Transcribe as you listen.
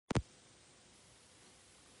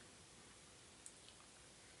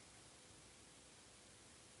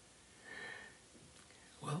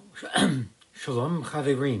Shalom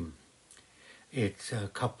Chaverim. It's a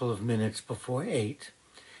couple of minutes before 8,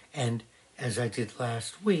 and as I did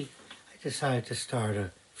last week, I decided to start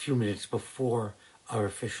a few minutes before our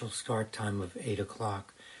official start time of 8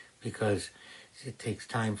 o'clock because it takes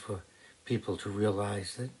time for people to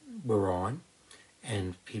realize that we're on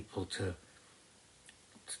and people to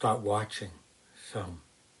start watching. So,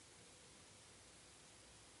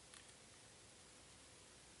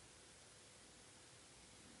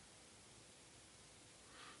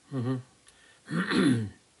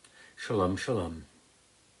 shalom, shalom.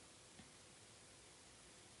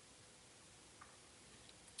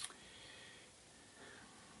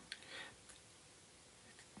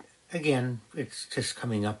 Again, it's just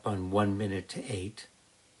coming up on 1 minute to 8.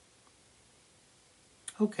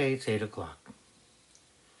 Okay, it's 8 o'clock.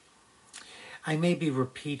 I may be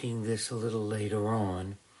repeating this a little later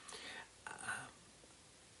on.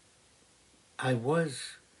 I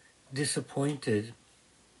was disappointed.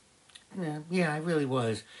 Yeah, I really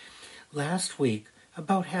was. Last week,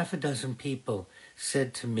 about half a dozen people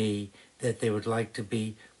said to me that they would like to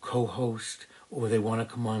be co-host or they want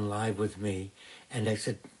to come on live with me. And I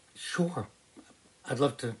said, sure, I'd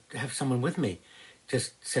love to have someone with me.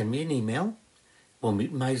 Just send me an email. We'll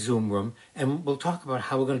meet in my Zoom room and we'll talk about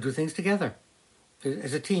how we're going to do things together.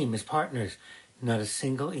 As a team, as partners. Not a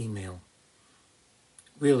single email.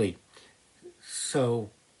 Really.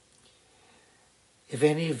 So, if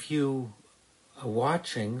any of you are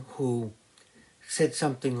watching who said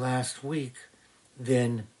something last week,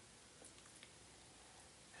 then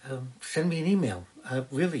send me an email.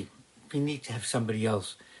 Really, we need to have somebody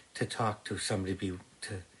else to talk to, somebody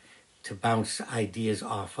to bounce ideas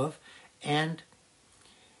off of, and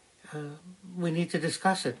we need to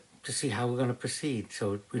discuss it to see how we're going to proceed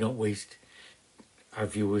so we don't waste our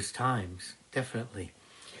viewers' times. Definitely.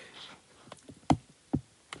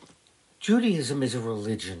 Judaism is a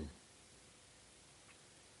religion.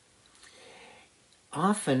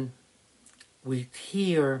 Often we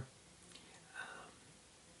hear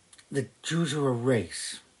that Jews are a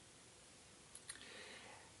race.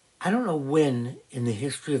 I don't know when in the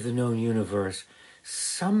history of the known universe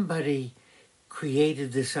somebody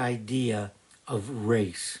created this idea of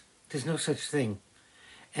race. There's no such thing.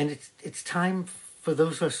 And it's time for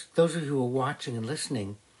those of you who are watching and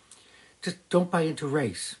listening, just don't buy into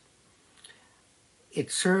race. It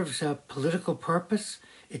serves a political purpose.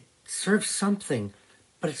 It serves something,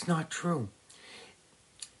 but it's not true.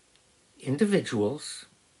 Individuals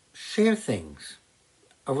share things.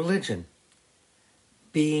 A religion,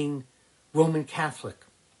 being Roman Catholic,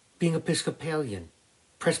 being Episcopalian,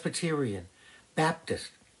 Presbyterian,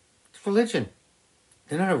 Baptist. It's religion.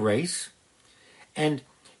 They're not a race. And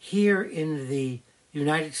here in the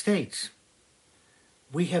United States,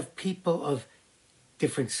 we have people of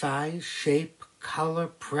different size, shape, color,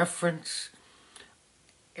 preference,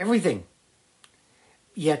 everything.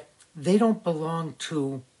 Yet they don't belong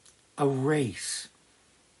to a race.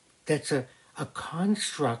 That's a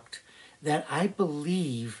construct that I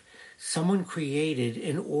believe someone created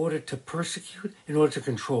in order to persecute, in order to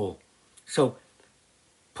control. So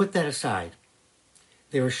put that aside.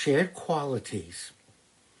 There are shared qualities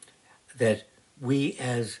that we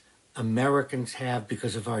as Americans have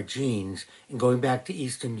because of our genes, and going back to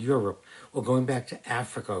Eastern Europe, or going back to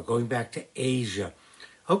Africa, or going back to Asia.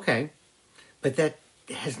 Okay, but that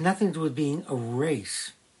has nothing to do with being a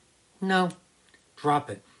race. No, drop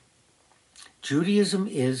it. Judaism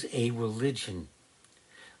is a religion,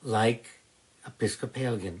 like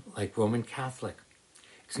Episcopalian, like Roman Catholic.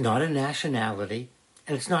 It's not a nationality,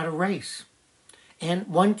 and it's not a race. And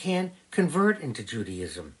one can convert into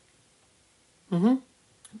Judaism.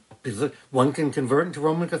 One can convert into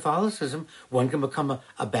Roman Catholicism. One can become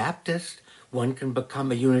a Baptist. One can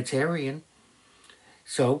become a Unitarian.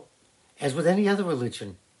 So, as with any other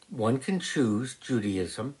religion, one can choose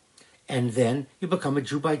Judaism, and then you become a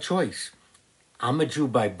Jew by choice. I'm a Jew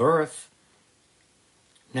by birth.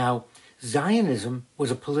 Now, Zionism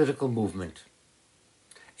was a political movement.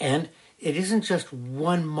 And it isn't just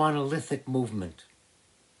one monolithic movement.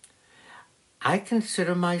 I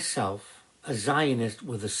consider myself a Zionist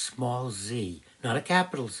with a small z, not a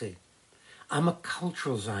capital Z. I'm a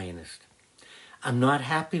cultural Zionist. I'm not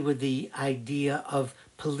happy with the idea of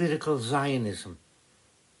political Zionism,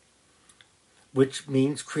 which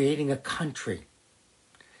means creating a country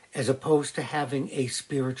as opposed to having a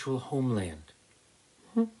spiritual homeland.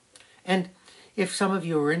 And if some of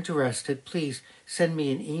you are interested, please send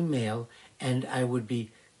me an email and I would be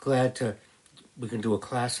glad to, we can do a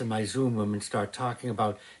class in my Zoom room and start talking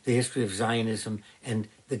about the history of Zionism and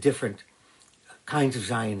the different kinds of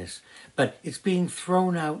Zionists. But it's being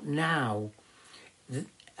thrown out now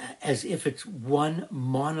as if it's one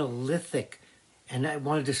monolithic, and I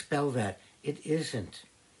want to dispel that. It isn't.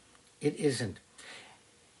 It isn't.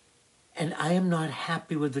 And I am not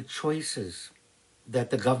happy with the choices that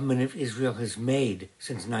the government of Israel has made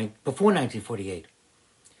since before 1948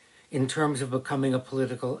 in terms of becoming a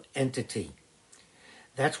political entity.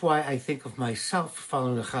 That's why I think of myself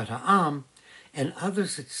following Echad Ha'am and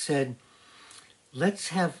others that said, let's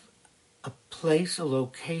have a place, a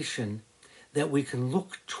location that we can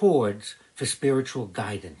look towards for spiritual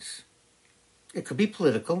guidance. It could be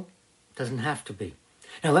political, doesn't have to be.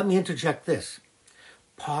 Now let me interject this.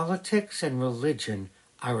 Politics and religion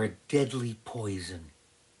are a deadly poison.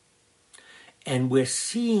 And we're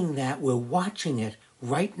seeing that, we're watching it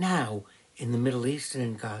right now in the Middle East and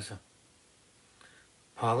in Gaza.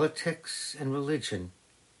 Politics and religion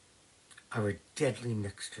are a deadly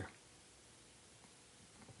mixture.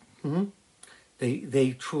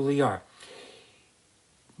 They truly are.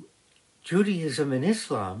 Judaism and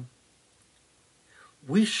Islam,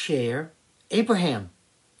 we share Abraham.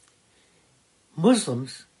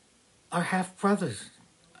 Muslims are half-brothers,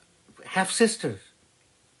 half-sisters.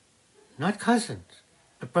 Not cousins,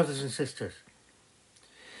 but brothers and sisters.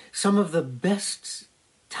 Some of the best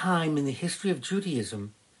time in the history of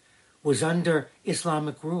Judaism was under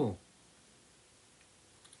Islamic rule.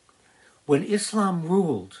 When Islam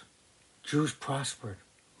ruled, Jews prospered,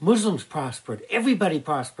 Muslims prospered, everybody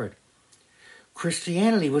prospered.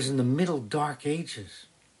 Christianity was in the middle dark ages.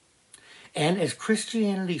 And as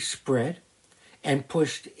Christianity spread and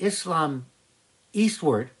pushed Islam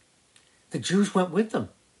eastward, the Jews went with them.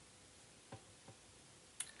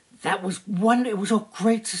 It was a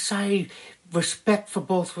great society, respect for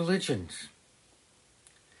both religions.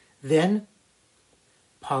 Then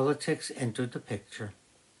politics entered the picture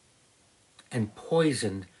and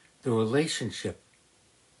poisoned the relationship,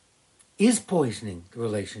 is poisoning the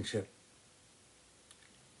relationship.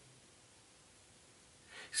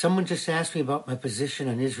 Someone just asked me about my position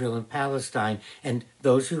on Israel and Palestine, and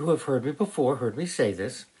those who have heard me before heard me say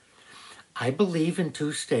this. I believe in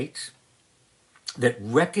two states that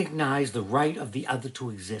recognize the right of the other to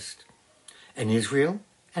exist, an Israel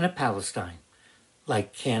and a Palestine,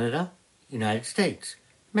 like Canada, United States,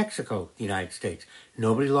 Mexico, the United States.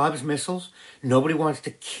 Nobody lobs missiles. Nobody wants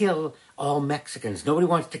to kill all Mexicans. Nobody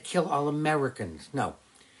wants to kill all Americans. No.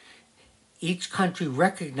 Each country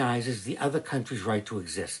recognizes the other country's right to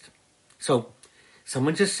exist. So,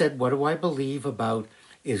 someone just said, what do I believe about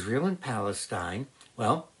Israel and Palestine?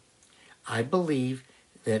 Well, I believe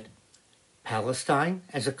that Palestine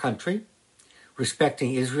as a country,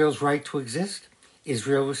 respecting Israel's right to exist,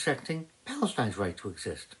 Israel respecting Palestine's right to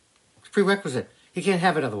exist. It's prerequisite. You can't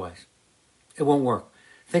have it otherwise. It won't work.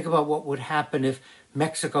 Think about what would happen if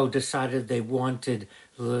Mexico decided they wanted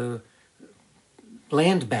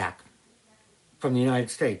land back from the United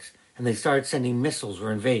States and they started sending missiles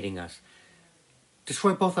or invading us.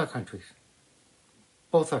 Destroy both our countries.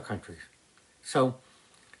 Both our countries. So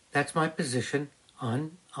that's my position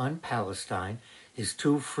on Palestine, is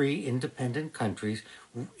two free, independent countries,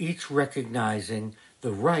 each recognizing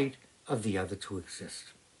the right of the other to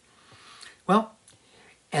exist. Well,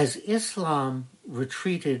 as Islam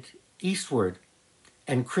retreated eastward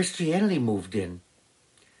and Christianity moved in,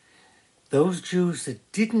 those Jews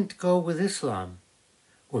that didn't go with Islam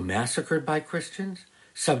were massacred by Christians,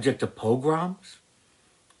 subject to pogroms.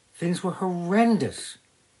 Things were horrendous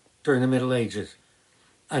during the Middle Ages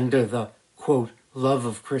under the, quote, love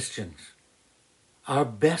of Christians. Our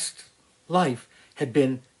best life had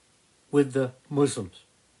been with the Muslims,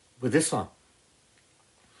 with Islam.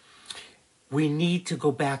 We need to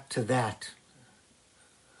go back to that,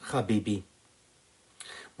 Habibi.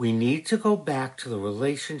 We need to go back to the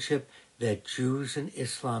relationship that Jews and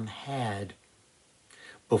Islam had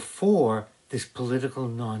before this political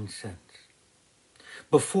nonsense,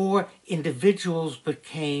 before individuals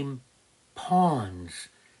became pawns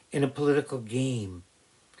in a political game,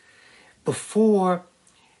 before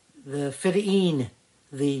the Feda'in,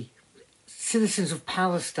 the citizens of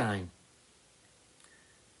Palestine,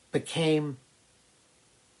 became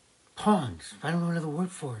pawns. I don't know another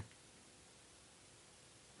word for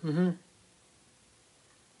it.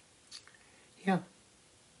 Yeah.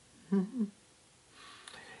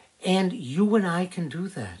 And you and I can do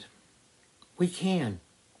that. We can.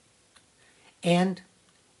 And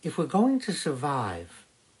if we're going to survive,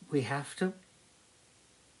 we have to.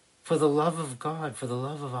 For the love of God, for the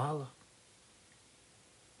love of Allah.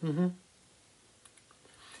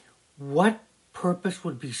 What purpose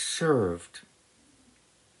would be served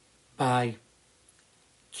by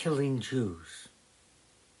killing Jews?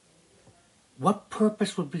 What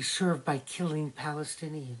purpose would be served by killing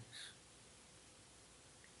Palestinians?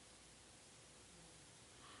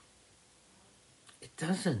 It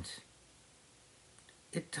doesn't.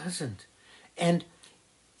 It doesn't. And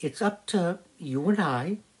it's up to you and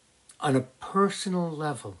I, on a personal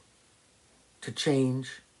level, to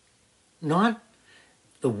change, not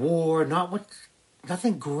the war,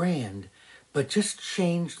 nothing grand, but just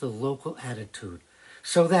change the local attitude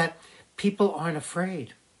so that people aren't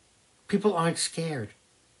afraid. People aren't scared.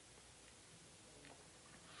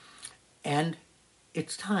 And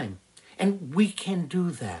it's time. And we can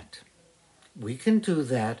do that. We can do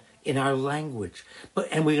that in our language.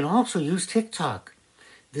 And we can also use TikTok.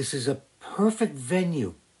 This is a perfect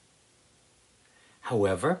venue.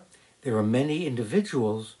 However, there are many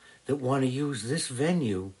individuals that want to use this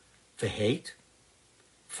venue for hate,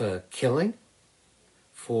 for killing,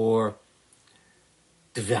 for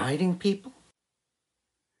dividing people.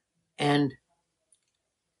 And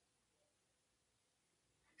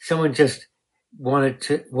someone just wanted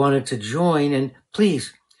to join, and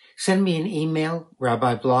please send me an email,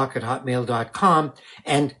 rabbiblock@hotmail.com,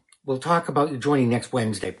 and we'll talk about you joining next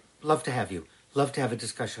Wednesday. Love to have you. Love to have a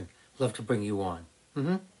discussion. Love to bring you on.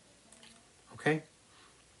 Okay?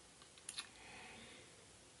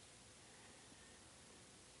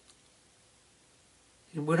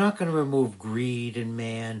 We're not going to remove greed in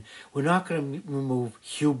man. We're not going to remove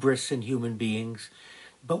hubris in human beings.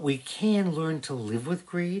 But we can learn to live with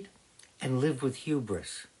greed and live with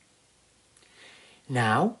hubris.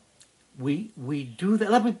 Now, we do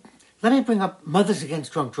that. Let me bring up Mothers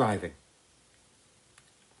Against Drunk Driving.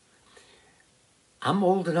 I'm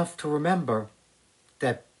old enough to remember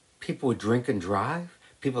that people would drink and drive.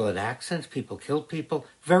 People had accidents. People killed people.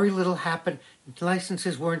 Very little happened.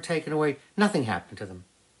 Licenses weren't taken away. Nothing happened to them.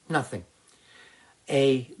 Nothing.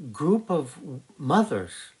 A group of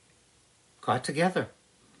mothers got together.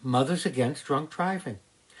 Mothers Against Drunk Driving.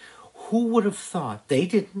 Who would have thought? They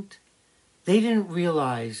didn't. They didn't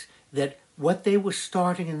realize that what they were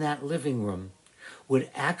starting in that living room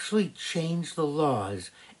would actually change the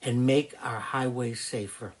laws and make our highways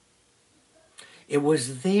safer. It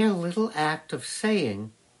was their little act of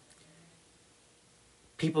saying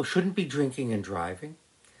people shouldn't be drinking and driving.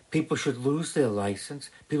 People should lose their license.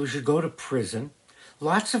 People should go to prison.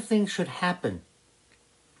 Lots of things should happen.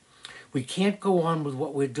 We can't go on with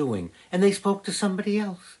what we're doing. And they spoke to somebody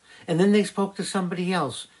else. And then they spoke to somebody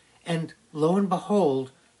else. And lo and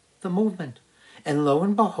behold, the movement. And lo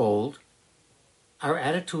and behold, our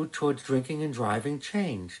attitude towards drinking and driving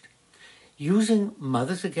changed. Using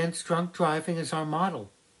Mothers Against Drunk Driving as our model.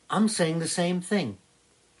 I'm saying the same thing.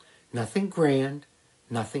 Nothing grand,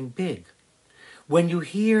 nothing big. When you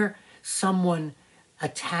hear someone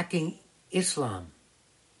attacking Islam,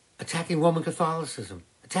 attacking Roman Catholicism,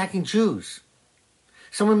 attacking Jews,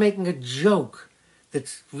 someone making a joke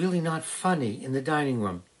that's really not funny in the dining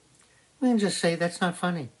room, we can just say that's not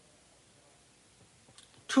funny.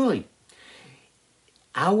 Truly,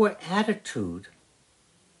 our attitude,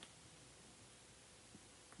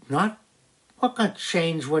 not going to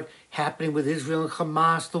change what's happening with Israel and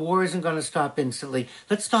Hamas. The war isn't going to stop instantly.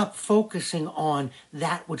 Let's stop focusing on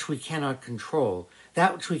that which we cannot control,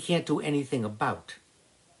 that which we can't do anything about.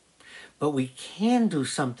 But we can do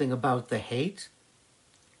something about the hate,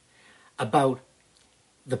 about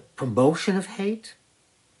the promotion of hate,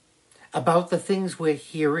 about the things we're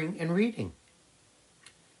hearing and reading.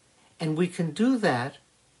 And we can do that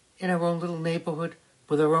in our own little neighborhood,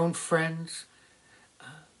 with our own friends.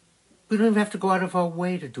 We don't even have to go out of our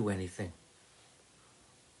way to do anything.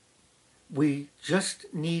 We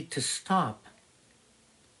just need to stop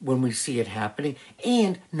when we see it happening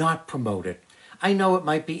and not promote it. I know it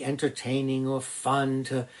might be entertaining or fun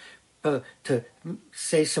to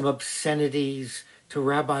say some obscenities to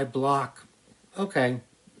Rabbi Block. Okay,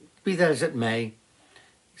 be that as it may.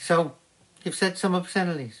 So, you've said some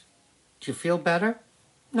obscenities. Do you feel better?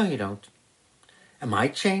 No, you don't. Am I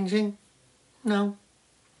changing? No.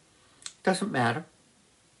 Doesn't matter.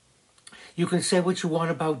 You can say what you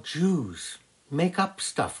want about Jews. Make up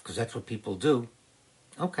stuff, because that's what people do.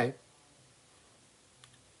 Okay.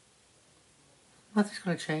 Nothing's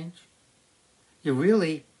going to change. You're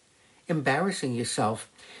really embarrassing yourself.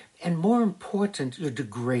 And more important, you're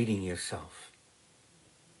degrading yourself.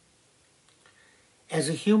 As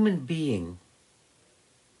a human being,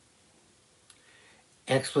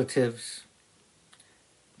 expletives,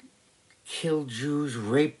 kill Jews,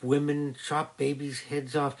 rape women, chop babies'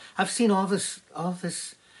 heads off. I've seen all this,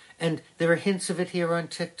 and there are hints of it here on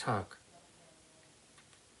TikTok.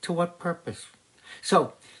 To what purpose?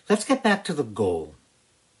 So, let's get back to the goal.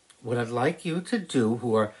 what I'd like you to do,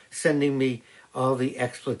 who are sending me all the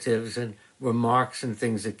expletives and remarks and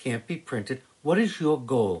things that can't be printed, what is your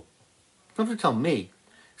goal? Don't have to tell me.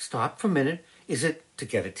 Stop for a minute. Is it to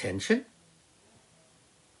get attention?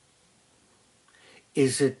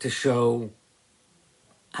 Is it to show,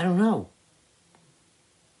 I don't know.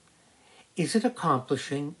 Is it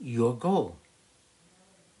accomplishing your goal?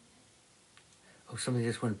 Oh, something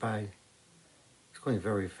just went by. It's going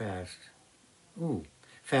very fast. Ooh,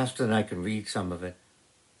 faster than I can read some of it.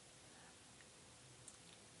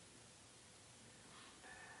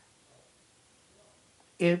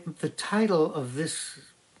 The title of this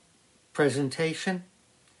presentation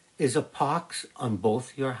is A Pox on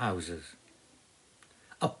Both Your Houses.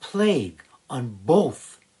 A plague on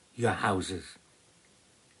both your houses.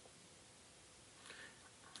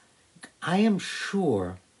 I am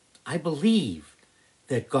sure, I believe,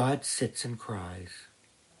 that God sits and cries.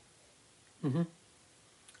 Let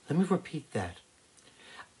me repeat that.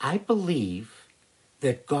 I believe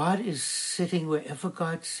that God is sitting wherever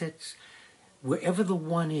God sits, wherever the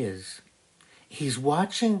one is. He's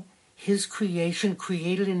watching his creation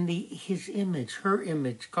created in his image, her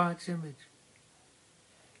image, God's image.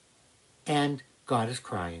 And God is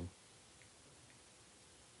crying.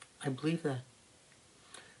 I believe that.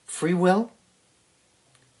 Free will.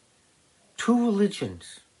 Two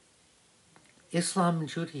religions, Islam and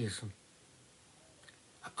Judaism.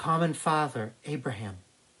 A common father, Abraham.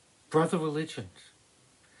 Brother religions.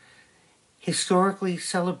 Historically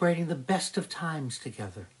celebrating the best of times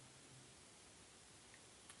together.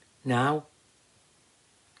 Now,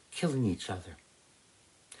 killing each other.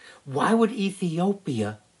 Why would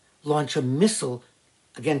Ethiopia launch a missile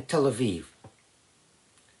against Tel Aviv?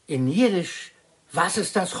 In Yiddish, was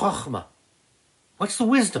ist das Chochma? What's the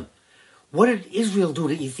wisdom? What did Israel do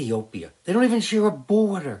to Ethiopia? They don't even share a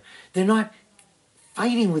border. They're not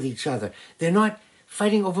fighting with each other. They're not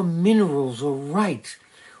fighting over minerals or rights.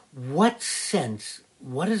 What sense,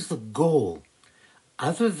 what is the goal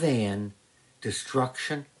other than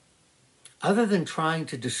destruction, other than trying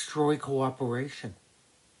to destroy cooperation?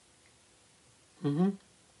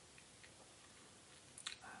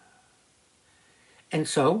 And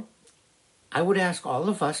so, I would ask all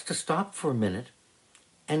of us to stop for a minute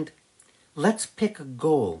and let's pick a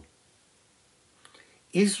goal.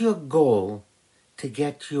 Is your goal to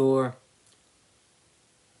get your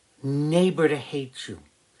neighbor to hate you?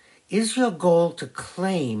 Is your goal to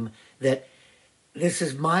claim that this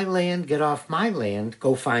is my land, get off my land,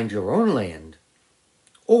 go find your own land?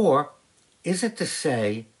 Or is it to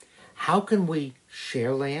say, how can we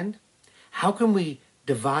share land? How can we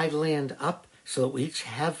divide land up so that we each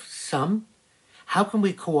have some? How can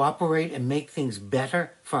we cooperate and make things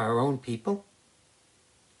better for our own people?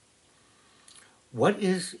 What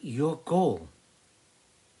is your goal?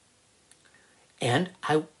 And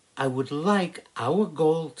I would like our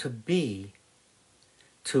goal to be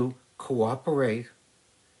to cooperate,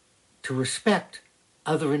 to respect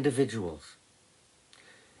other individuals.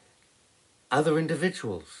 Other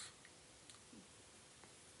individuals.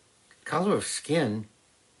 Color of skin,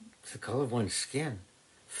 it's the color of one's skin.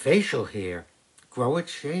 Facial hair, grow it,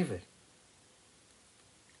 shave it.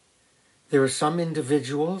 There are some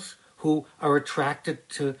individuals who are attracted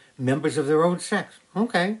to members of their own sex.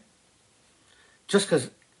 Okay. Just because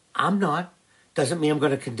I'm not doesn't mean I'm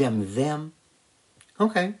going to condemn them.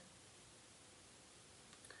 Okay.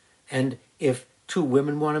 And if two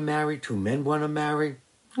women want to marry, two men want to marry,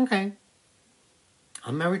 okay.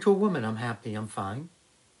 I'm married to a woman. I'm happy. I'm fine.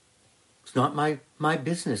 It's not my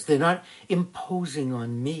business. They're not imposing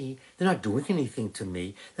on me. They're not doing anything to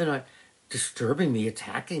me. They're not disturbing me,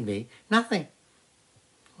 attacking me. Nothing.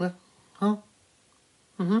 Let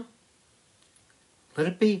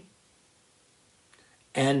it be.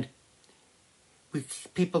 And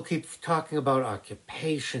people keep talking about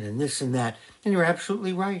occupation and this and that. And you're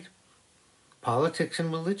absolutely right. Politics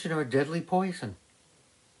and religion are a deadly poison.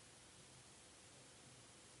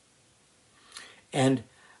 And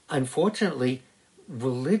unfortunately,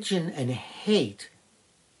 religion and hate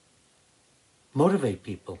motivate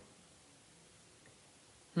people.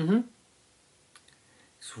 It's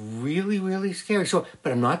really, really scary. So,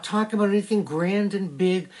 but I'm not talking about anything grand and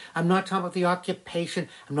big. I'm not talking about the occupation.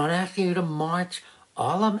 I'm not asking you to march.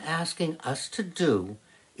 All I'm asking us to do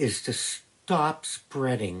is to stop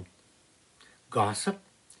spreading gossip,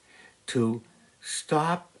 to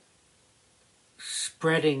stop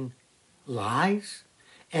spreading lies,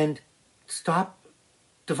 and stop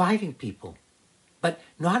dividing people. But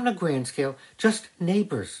not on a grand scale, just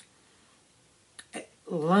neighbors. At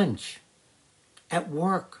lunch, at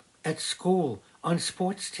work, at school, on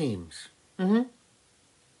sports teams.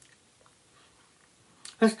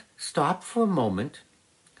 Just stop for a moment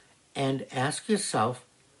and ask yourself,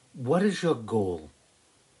 what is your goal?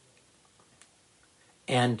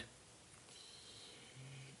 And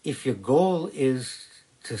if your goal is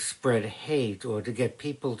to spread hate or to get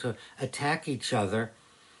people to attack each other,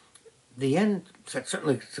 the end,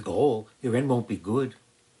 certainly it's a goal, your end won't be good.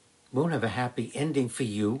 Won't have a happy ending for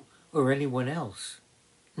you or anyone else.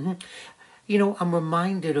 Mm-hmm. You know, I'm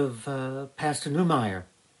reminded of Pastor Neumeyer,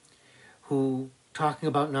 who, talking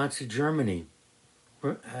about Nazi Germany,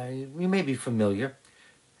 you may be familiar.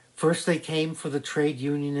 First they came for the trade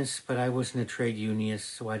unionists, but I wasn't a trade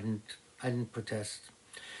unionist, so I didn't protest.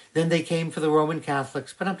 Then they came for the Roman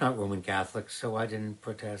Catholics, but I'm not Roman Catholic, so I didn't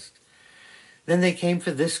protest. Then they came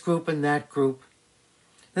for this group and that group.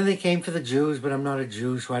 Then they came for the Jews, but I'm not a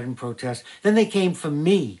Jew, so I didn't protest. Then they came for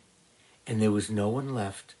me, and there was no one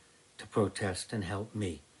left to protest and help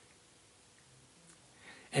me.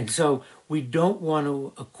 And so we don't want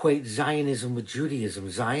to equate Zionism with Judaism.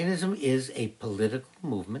 Zionism is a political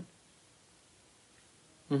movement.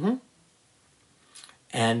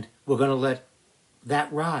 And we're going to let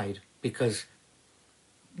that ride because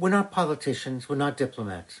we're not politicians, we're not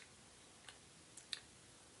diplomats.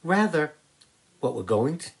 Rather, what we're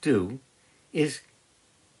going to do is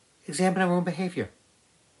examine our own behavior.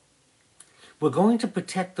 We're going to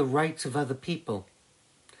protect the rights of other people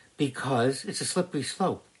because it's a slippery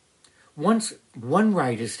slope. Once one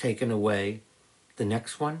right is taken away, the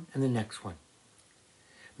next one and the next one.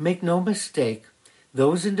 Make no mistake,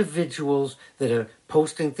 those individuals that are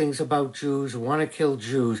posting things about Jews, want to kill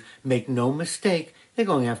Jews, make no mistake, they're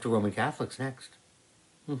going after Roman Catholics next.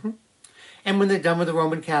 And when they're done with the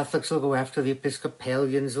Roman Catholics, they'll go after the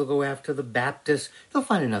Episcopalians, they'll go after the Baptists, they'll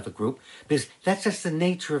find another group, because that's just the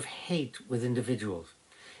nature of hate with individuals.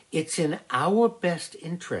 It's in our best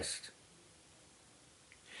interest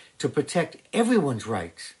to protect everyone's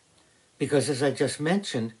rights, because as I just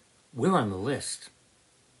mentioned, we're on the list.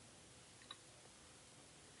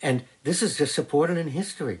 And this is just supported in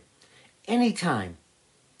history. Anytime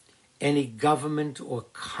any government or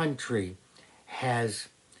country has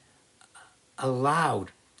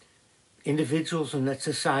allowed individuals in that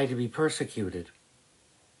society to be persecuted,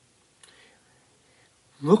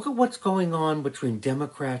 look at what's going on between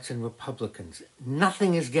Democrats and Republicans.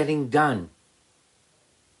 Nothing is getting done.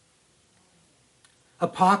 A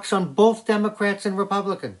pox on both Democrats and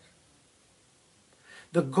Republicans.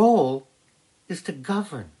 The goal is to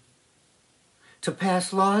govern, to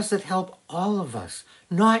pass laws that help all of us,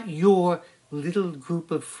 not your little group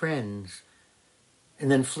of friends, and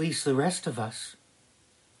then fleece the rest of us.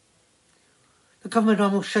 The government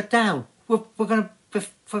almost shut down. We're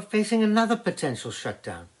facing another potential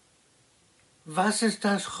shutdown. Was ist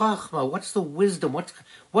das Chachma? What's the wisdom?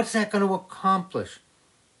 What's that going to accomplish?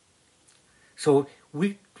 So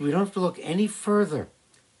we don't have to look any further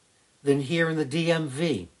than here in the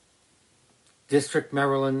DMV, District,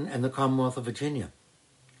 Maryland, and the Commonwealth of Virginia,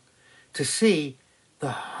 to see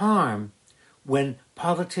the harm when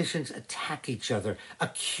politicians attack each other,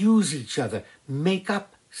 accuse each other, make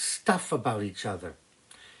up stuff about each other.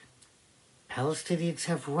 Palestinians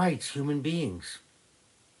have rights, human beings.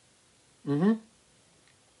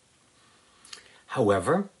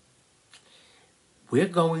 However, we're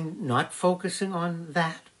not focusing on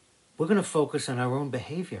that. We're going to focus on our own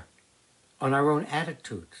behavior, on our own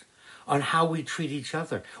attitudes, on how we treat each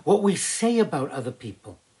other, what we say about other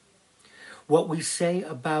people, what we say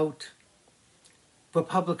about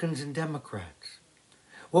Republicans and Democrats,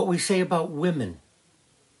 what we say about women.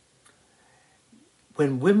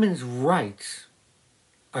 When women's rights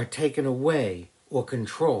are taken away or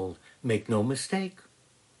controlled, make no mistake,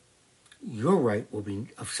 your right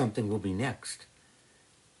of something will be next.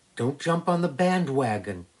 Don't jump on the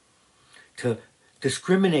bandwagon to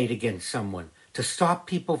discriminate against someone, to stop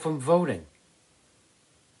people from voting.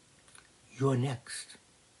 You're next.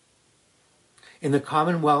 In the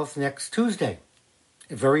Commonwealth next Tuesday,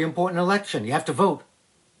 a very important election. You have to vote.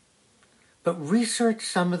 But research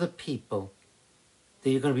some of the people that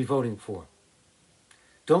you're going to be voting for.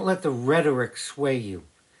 Don't let the rhetoric sway you.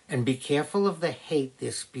 And be careful of the hate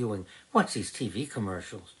they're spewing. Watch these TV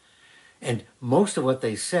commercials. And most of what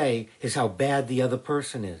they say is how bad the other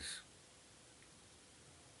person is.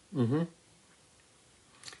 So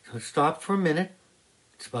stop for a minute.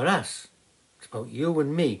 It's about us. It's about you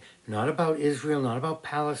and me. Not about Israel, not about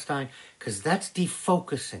Palestine, because that's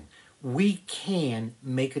defocusing. We can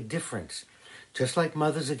make a difference. Just like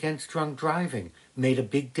Mothers Against Drunk Driving made a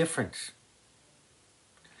big difference.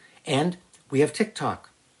 And we have TikTok.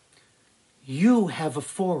 You have a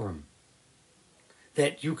forum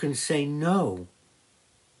that you can say no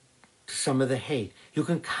to some of the hate. You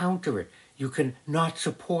can counter it. You can not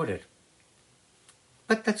support it.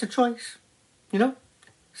 But that's a choice. You know,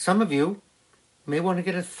 some of you may want to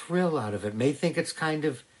get a thrill out of it, may think it's kind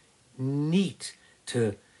of neat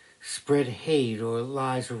to spread hate or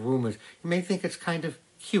lies or rumors. You may think it's kind of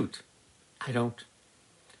cute. I don't.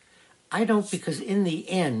 I don't, because in the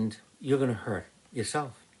end, you're going to hurt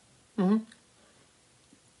yourself. Mm-hmm.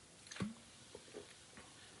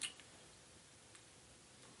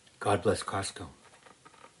 God bless Costco.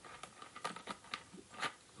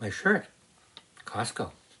 My shirt,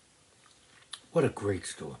 Costco. What a great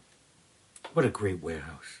store. What a great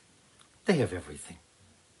warehouse. They have everything.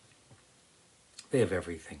 They have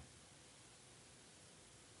everything.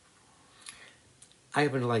 I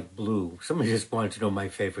happen to like blue. Somebody just wanted to know my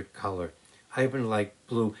favorite color. I happen to like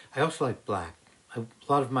blue. I also like black. A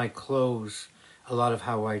lot of my clothes, a lot of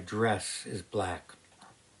how I dress is black.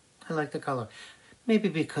 I like the color. Maybe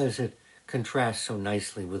because it contrasts so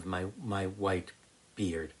nicely with my white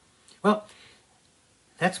beard. Well,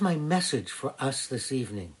 that's my message for us this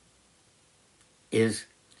evening, is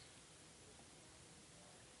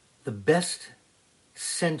the best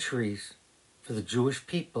centuries for the Jewish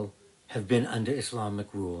people have been under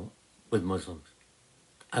Islamic rule with Muslims.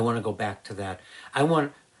 I want to go back to that. I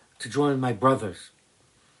want to join my brothers.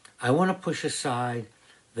 I want to push aside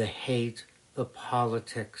the hate, the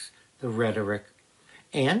politics, the rhetoric,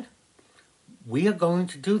 and we are going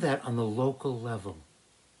to do that on the local level.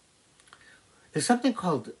 There's something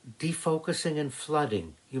called defocusing and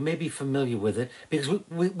flooding. You may be familiar with it because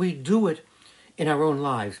we do it in our own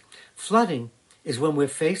lives. Flooding is when we're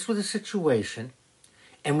faced with a situation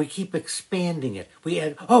and we keep expanding it. We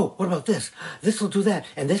add, oh, what about this? This will do that,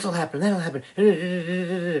 and this will happen, that'll happen.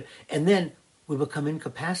 And then we become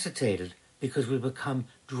incapacitated because we become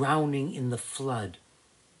drowning in the flood.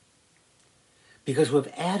 Because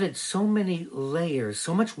we've added so many layers,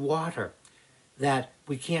 so much water, that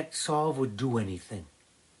we can't solve or do anything.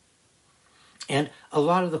 And a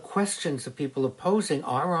lot of the questions that people are posing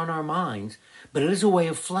are on our minds, but it is a way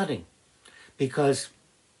of flooding. Because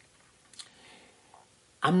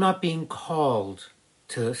I'm not being called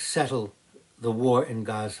to settle the war in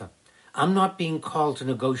Gaza. I'm not being called to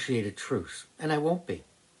negotiate a truce, and I won't be.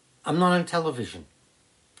 I'm not on television.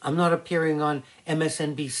 I'm not appearing on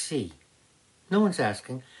MSNBC. No one's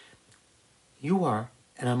asking. You are,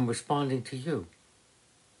 and I'm responding to you.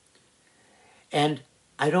 And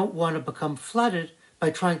I don't want to become flooded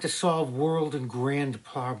by trying to solve world and grandiose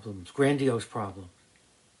problems.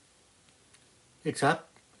 It's up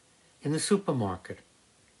in the supermarket,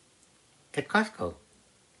 at Costco,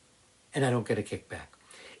 and I don't get a kickback.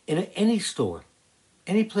 In any store,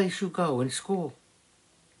 any place you go, in school,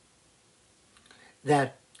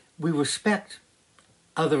 that we respect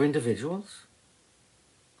other individuals.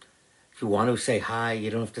 If you want to say hi, you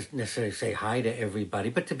don't have to necessarily say hi to everybody,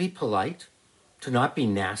 but to be polite, to not be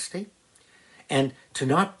nasty, and to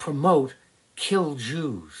not promote kill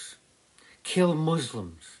Jews, kill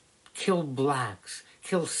Muslims, kill blacks,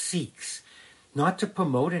 kill Sikhs, not to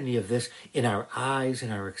promote any of this in our eyes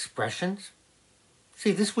and our expressions.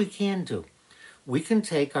 See, this we can do. We can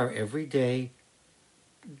take our everyday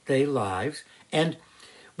lives, and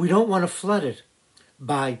we don't want to flood it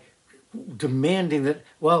by demanding that,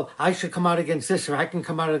 well, I should come out against this or I can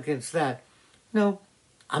come out against that. No,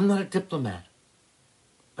 I'm not a diplomat.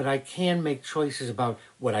 But I can make choices about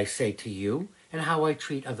what I say to you and how I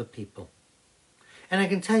treat other people. And I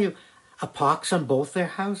can tell you, a pox on both their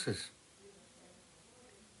houses.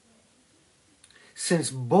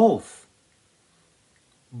 Since both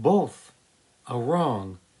are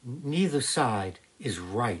wrong, neither side is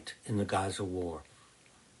right in the Gaza war.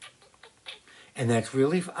 And that's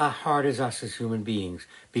really hard as us as human beings,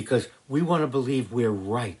 because we want to believe we're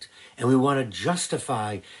right, and we want to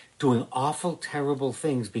justify doing awful, terrible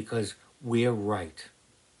things because we're right.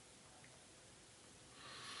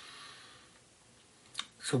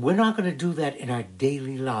 So we're not going to do that in our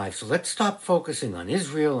daily lives. So let's stop focusing on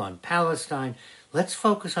Israel, on Palestine. Let's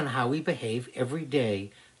focus on how we behave every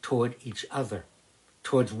day toward each other,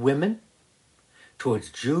 towards women,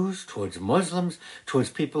 towards Jews, towards Muslims,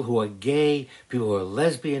 towards people who are gay, people who are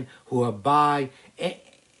lesbian, who are bi,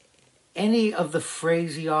 any of the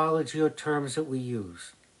phraseology or terms that we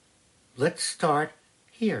use. Let's start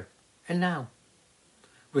here and now,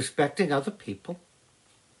 respecting other people.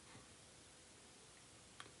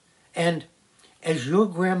 And as your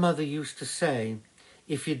grandmother used to say,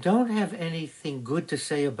 if you don't have anything good to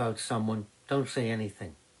say about someone, don't say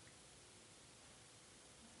anything.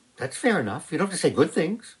 That's fair enough. You don't have to say good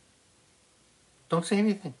things. Don't say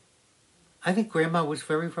anything. I think Grandma was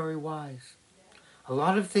very, very wise. A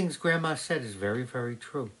lot of things Grandma said is very, very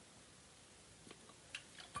true.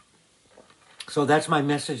 So that's my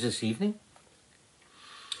message this evening.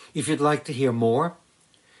 If you'd like to hear more,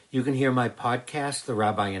 you can hear my podcast, The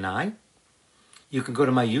Rabbi and I. You can go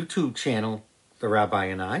to my YouTube channel, The Rabbi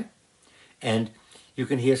and I, and you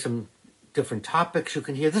can hear some different topics. You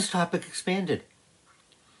can hear this topic expanded.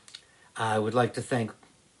 I would like to thank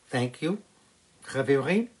you,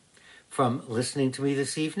 Chaverim, from listening to me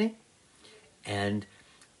this evening. And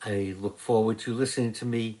I look forward to listening to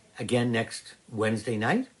me again next Wednesday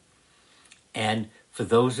night. And for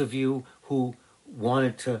those of you who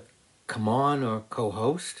wanted to come on or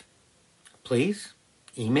co-host, please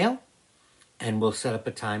email and we'll set up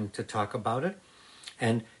a time to talk about it.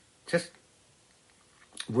 And just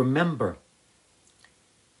remember,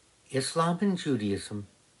 Islam and Judaism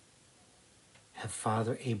have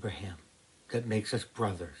Father Abraham that makes us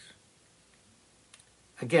brothers.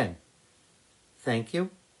 Again, thank you.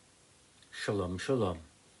 Shalom, shalom.